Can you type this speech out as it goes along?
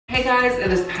Hey guys,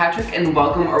 it is Patrick and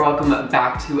welcome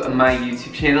back to my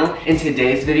YouTube channel. In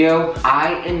today's video,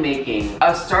 I am making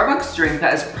a Starbucks drink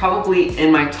that is probably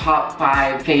in my top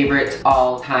 5 favorite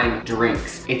all-time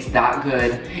drinks. It's that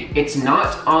good. It's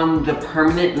not on the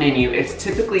permanent menu. It's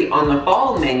typically on the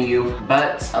fall menu,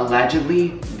 but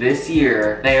allegedly this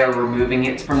year they are removing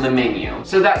it from the menu.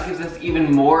 So that gives us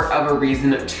even more of a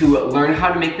reason to learn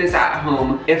how to make this at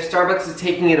home. If Starbucks is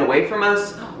taking it away from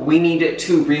us, we need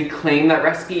to reclaim that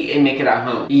recipe and make it at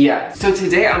home. Yes. So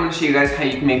today I'm gonna show you guys how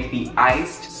you can make the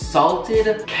iced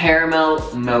salted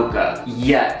caramel mocha.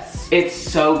 Yes. It's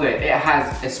so good. It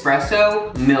has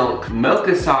espresso, milk,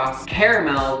 mocha sauce,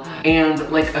 caramel, and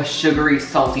like a sugary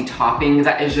salty topping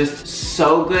that is just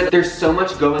so good. There's so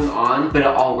much going on, but it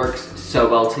all works so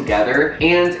well together.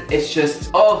 And it's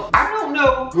just, oh, I don't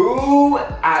know who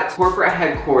at corporate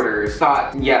headquarters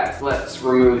thought, yes, let's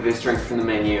remove this drink from the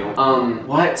menu.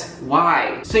 What?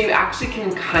 Why? So you actually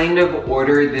can kind of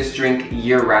order this drink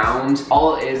year round.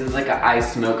 All it is like an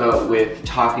iced mocha with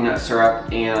toffee nut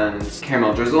syrup and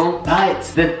caramel drizzle. But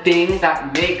the thing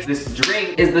that makes this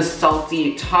drink is the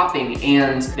salty topping,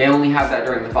 and they only have that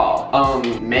during the fall.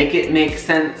 Make it make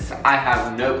sense? I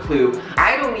have no clue.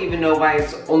 I don't even know why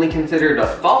it's only considered a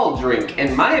fall drink.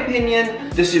 In my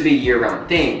opinion, this should be a year-round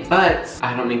thing, but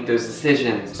I don't make those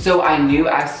decisions. So I knew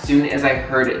as soon as I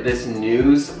heard this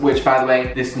news, which by the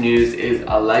way, this news is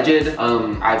alleged.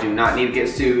 I do not need to get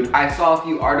sued. I saw a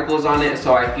few articles on it,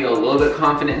 so I feel a little bit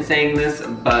confident in saying this,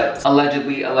 but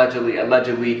allegedly,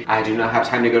 I do not have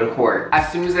time to go to court.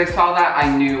 As soon as I saw that,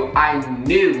 I knew I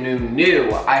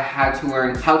had to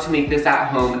learn how to make this at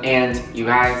home, and you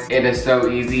guys, it is so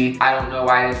easy. I don't know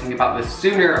why I didn't think about this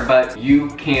sooner, but you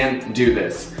can do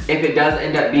this. If it does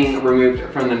end up being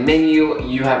removed from the menu,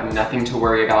 you have nothing to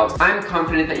worry about. I'm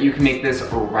confident that you can make this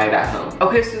right at home.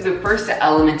 Okay, so the first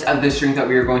element of this drink that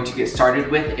we are going to get started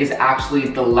with is actually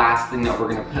the last thing that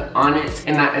we're gonna put on it,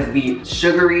 and that is the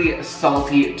sugary,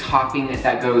 salty topping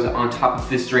that goes on top of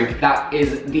this drink. That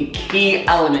is the key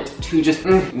element to just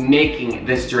making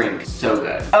this drink so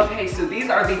good. Okay, so these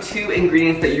are the 2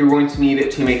 ingredients that you're going to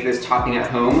need to make this topping at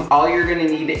home. All you're gonna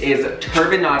need is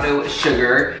turbinado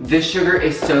sugar. This sugar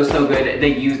is so good.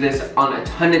 They use this on a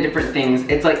ton of different things.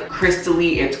 It's like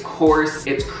crystally, it's coarse,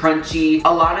 it's crunchy.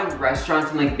 A lot of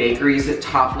restaurants and like bakeries that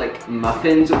top like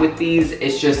muffins with these.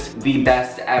 It's just the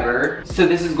best ever. So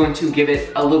this is going to give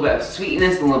it a little bit of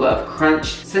sweetness, a little bit of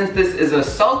crunch. Since this is a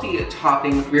salty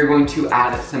topping, we're going to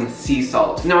add some sea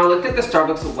salt. Now I looked at the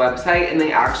Starbucks website and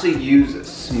they actually use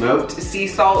smoked sea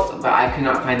salt, but I could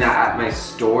not find that at my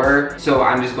store. So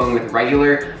I'm just going with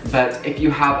regular. But if you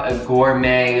have a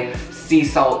gourmet sea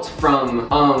salt from,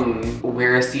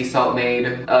 where is sea salt made?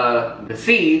 The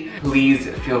sea, please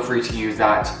feel free to use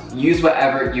that. Use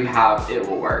whatever you have, it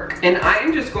will work. And I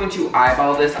am just going to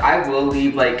eyeball this. I will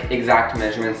leave like exact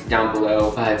measurements down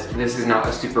below, but this is not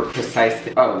a super precise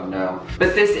thing. Oh no.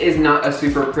 But this is not a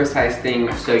super precise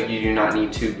thing, so you do not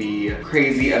need to be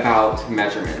crazy about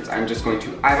measurements. I'm just going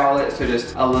to eyeball it, so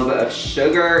just a little bit of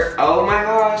sugar. Oh my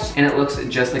gosh. And it looks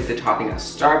just like the topping at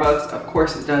Starbucks. Of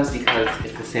course it does, because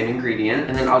it's the same ingredient.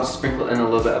 And then I'll just sprinkle in a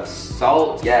little bit of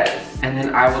salt. Yes. And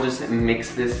then I will just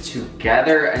mix this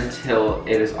together until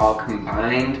it is all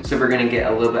combined. So we're gonna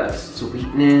get a little bit of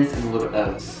sweetness and a little bit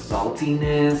of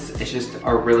saltiness. It's just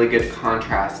a really good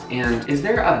contrast. And is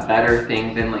there a better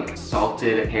thing than like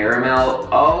salted caramel?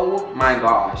 Oh my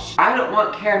gosh. I don't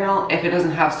want caramel if it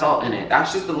doesn't have salt in it.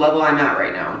 That's just the level I'm at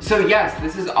right now. So yes,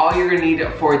 this is all you're gonna need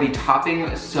for the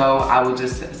topping. So I will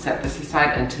just set this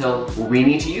aside until we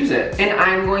need to use it. And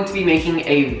I'm going to be making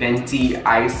a venti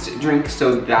iced drink,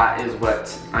 so that is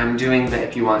what I'm doing. But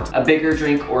if you want a bigger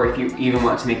drink, or if you even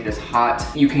want to make this hot,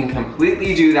 you can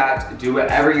completely do that. Do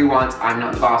whatever you want. I'm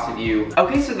not the boss of you.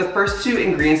 Okay, so the first 2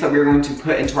 ingredients that we're going to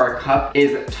put into our cup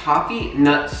is toffee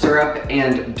nut syrup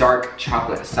and dark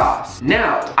chocolate sauce.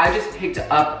 Now, I just picked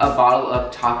up a bottle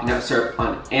of toffee nut syrup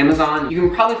on Amazon. You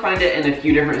can probably find it in a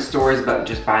few different stores, but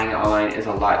just buying it online is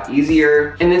a lot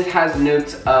easier. And this has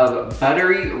notes of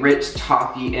buttery, rich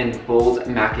toffee and bold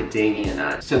macadamia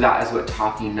nut. So that is what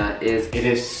toffee nut is. It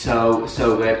is so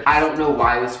good. I don't know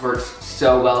why this works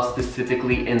so well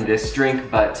specifically in this drink,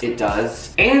 but it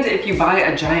does. And if you buy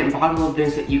a giant bottle of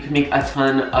this, you can make a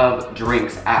ton of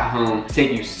drinks at home,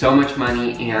 save you so much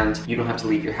money, and you don't have to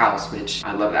leave your house, which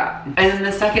I love that. And then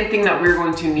the second thing that we're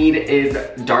going to need is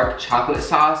dark chocolate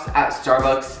sauce. At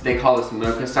Starbucks, they call this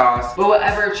mocha sauce, but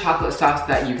whatever chocolate sauce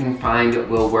that you can find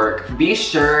will work. Be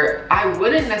sure, I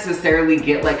wouldn't necessarily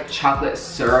get like like chocolate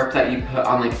syrup that you put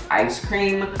on like ice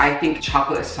cream. I think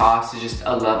chocolate sauce is just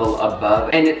a level above,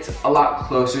 and it's a lot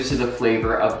closer to the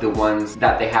flavor of the ones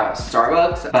that they have at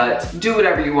Starbucks, but do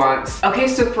whatever you want. Okay,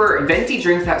 so for venti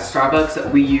drinks at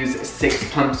Starbucks, we use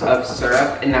 6 pumps of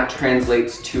syrup, and that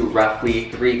translates to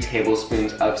roughly 3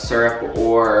 tablespoons of syrup,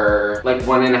 or like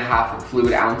 1.5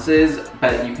 fluid ounces,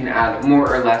 but you can add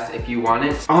more or less if you want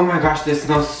it. Oh my gosh, this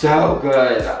smells so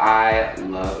good. I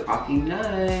love coffee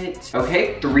nut.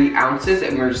 Okay, 3 ounces,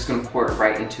 and we're just gonna pour it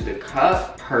right into the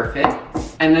cup. Perfect.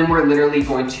 And then we're literally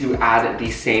going to add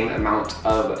the same amount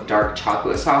of dark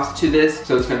chocolate sauce to this.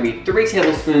 So it's gonna be 3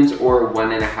 tablespoons or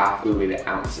 1.5 fluid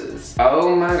ounces.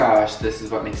 Oh my gosh, this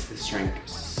is what makes this drink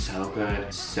so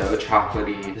good, so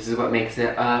chocolatey. This is what makes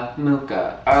it a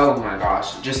mocha. Oh my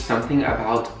gosh, just something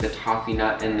about the toffee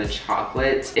nut and the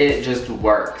chocolate, it just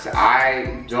works.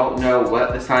 I don't know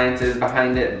what the science is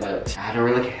behind it, but I don't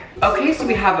really care. Okay, so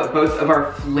we have both of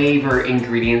our flavor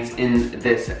ingredients in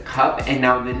this cup, and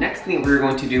now the next thing we're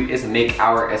going to do is make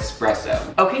our espresso.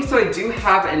 Okay, so I do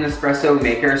have an espresso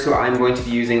maker, so I'm going to be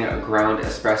using a ground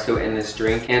espresso in this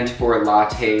drink, and for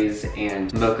lattes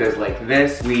and mochas like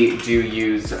this, we do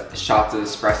use shots of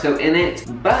espresso in it.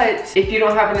 But if you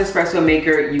don't have an espresso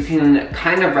maker, you can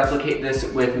kind of replicate this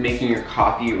with making your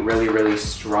coffee really, really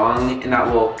strong, and that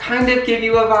will kind of give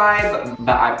you a vibe,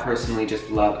 but I personally just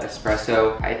love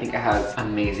espresso. I think it has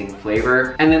amazing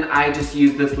flavor. And then I just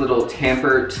use this little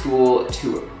tamper tool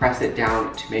to press it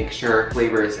down to make sure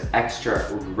flavor is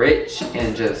extra rich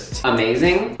and just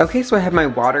amazing. Okay, so I have my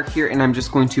water here, and I'm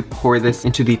just going to pour this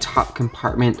into the top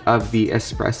compartment of the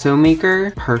espresso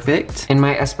maker. Perfect. And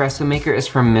my espresso maker is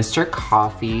from Mr.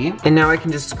 Coffee. And now I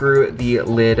can just screw the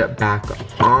lid back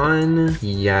on.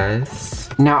 Yes.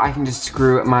 Now I can just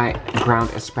screw my ground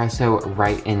espresso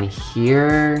right in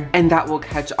here, and that will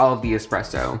catch all of the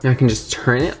espresso. Now I can just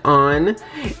turn it on,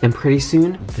 and pretty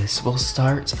soon this will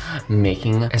start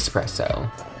making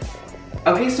espresso.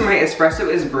 Okay, so my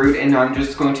espresso is brewed, and now I'm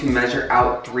just going to measure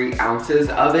out 3 ounces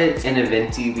of it. In a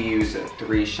venti, we use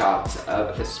 3 shots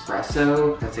of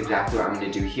espresso. That's exactly what I'm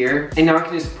gonna do here. And now I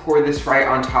can just pour this right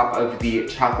on top of the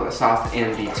chocolate sauce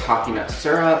and the toffee nut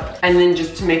syrup. And then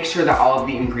just to make sure that all of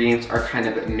the ingredients are kind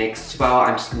of mixed well,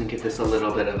 I'm just gonna give this a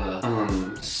little bit of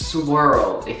a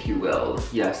swirl, if you will.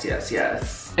 Yes, yes,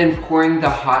 yes. And pouring the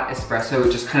hot espresso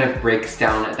just kind of breaks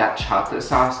down that chocolate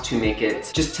sauce to make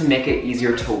it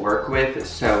easier to work with.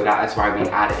 So that is why we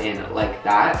add it in like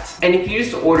that. And if you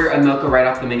just order a mocha right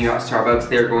off the menu at Starbucks,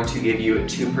 they're going to give you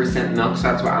 2% milk. So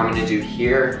that's what I'm gonna do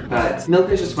here. But milk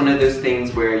is just one of those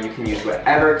things where you can use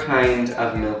whatever kind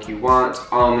of milk you want.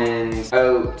 Almonds,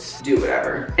 oats, do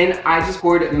whatever. And I just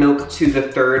poured milk to the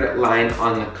 3rd line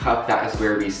on the cup. That is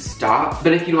where we stop.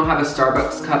 But if you don't have a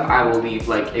Starbucks cup, I will leave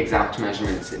like exact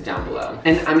measurements down below.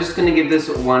 And I'm just gonna give this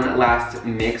one last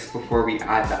mix before we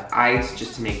add the ice,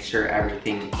 just to make sure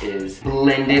everything is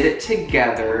blended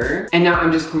together. And now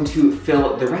I'm just going to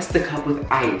fill the rest of the cup with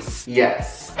ice.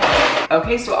 Yes.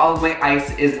 Okay, so all of my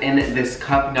ice is in this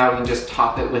cup. Now we can just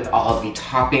top it with all of the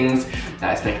toppings.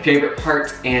 That's my favorite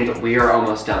part, and we are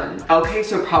almost done. Okay,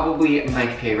 so probably my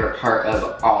favorite part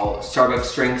of all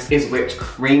Starbucks drinks is whipped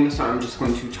cream. So I'm just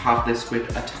going to top this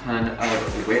with a ton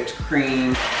of whipped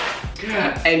cream.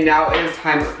 And now it is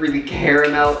time for the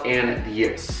caramel and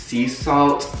the sea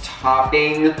salt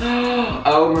topping.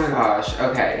 Oh my gosh,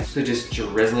 okay. So just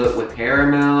drizzle it with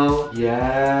caramel.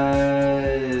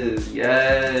 Yes,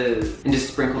 yes. And just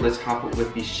sprinkle the top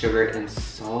with the sugar and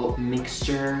salt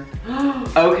mixture.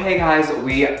 Okay guys,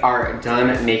 we are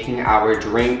done making our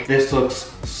drink. This looks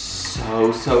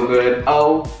so good.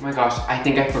 Oh my gosh, I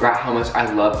think I forgot how much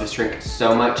I love this drink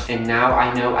so much, and now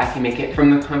I know I can make it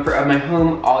from the comfort of my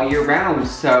home all year round,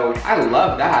 so I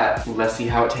love that. Let's see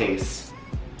how it tastes.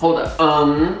 Hold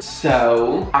up.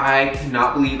 So I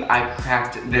cannot believe I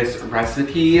cracked this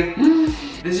recipe.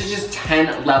 This is just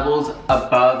 10 levels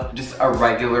above just a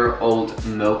regular old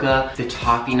mocha. The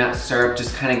toffee nut syrup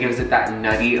just kind of gives it that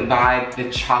nutty vibe. The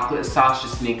chocolate sauce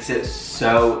just makes it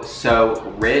so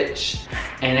rich.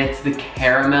 And it's the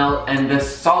caramel and the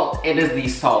salt. It is the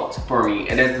salt for me.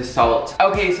 It is the salt.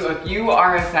 Okay, so if you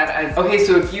are as sad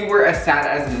as, you were as sad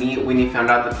as me when you found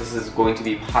out that this is going to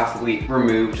be possibly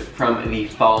removed from the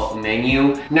fall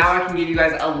menu, now I can give you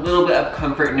guys a little bit of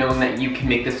comfort knowing that you can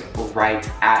make this right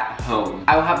at home.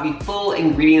 I will have the full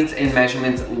ingredients and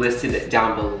measurements listed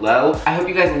down below. I hope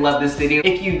you guys love this video.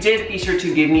 If you did, be sure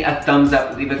to give me a thumbs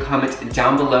up, leave a comment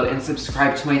down below, and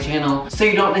subscribe to my channel so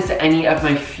you don't miss any of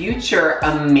my future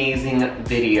amazing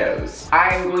videos.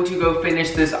 I'm going to go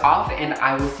finish this off, and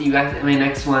I will see you guys in my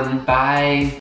next one. Bye.